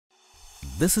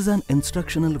This is an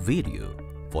instructional video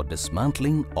for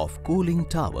dismantling of cooling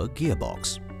tower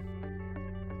gearbox.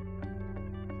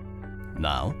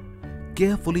 Now,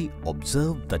 carefully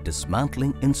observe the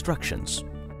dismantling instructions.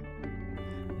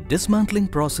 Dismantling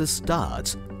process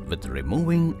starts with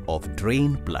removing of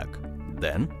drain plug.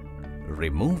 Then,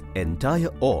 remove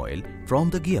entire oil from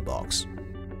the gearbox.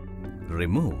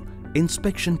 Remove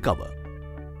inspection cover.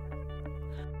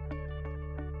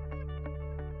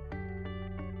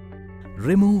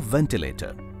 Remove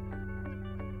ventilator.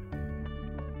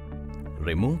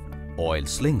 Remove oil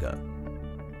slinger.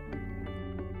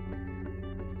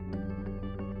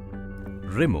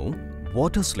 Remove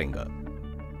water slinger.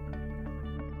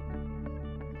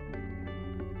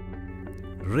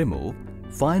 Remove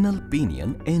final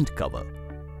pinion end cover.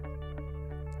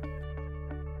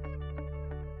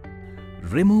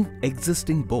 Remove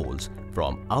existing bowls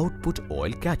from output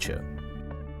oil catcher.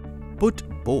 Put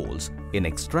bowls in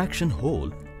extraction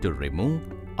hole to remove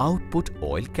output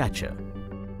oil catcher.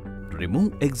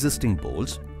 Remove existing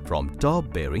bowls from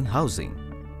top bearing housing.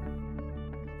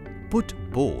 Put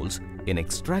bowls in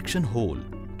extraction hole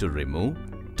to remove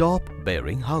top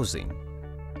bearing housing.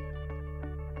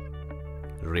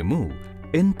 Remove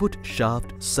input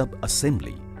shaft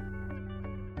sub-assembly.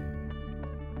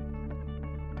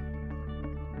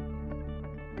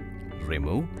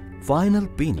 Remove final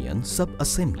pinion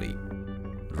sub-assembly.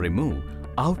 Remove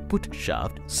output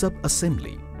shaft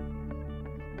sub-assembly.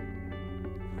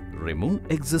 Remove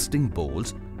existing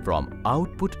bowls from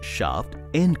output shaft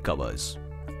end covers.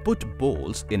 Put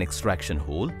bowls in extraction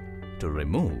hole to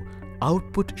remove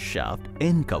output shaft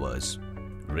end covers.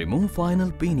 Remove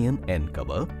final pinion end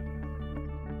cover.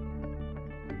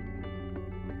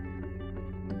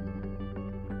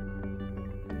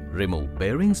 Remove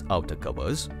bearings outer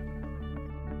covers.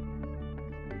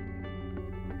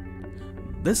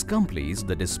 This completes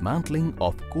the dismantling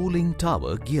of cooling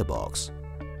tower gearbox.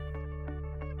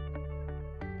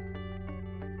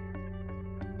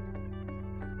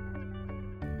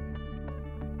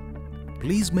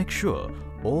 Please make sure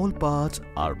all parts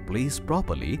are placed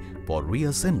properly for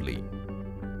reassembly.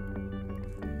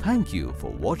 Thank you for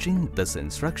watching this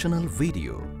instructional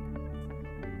video.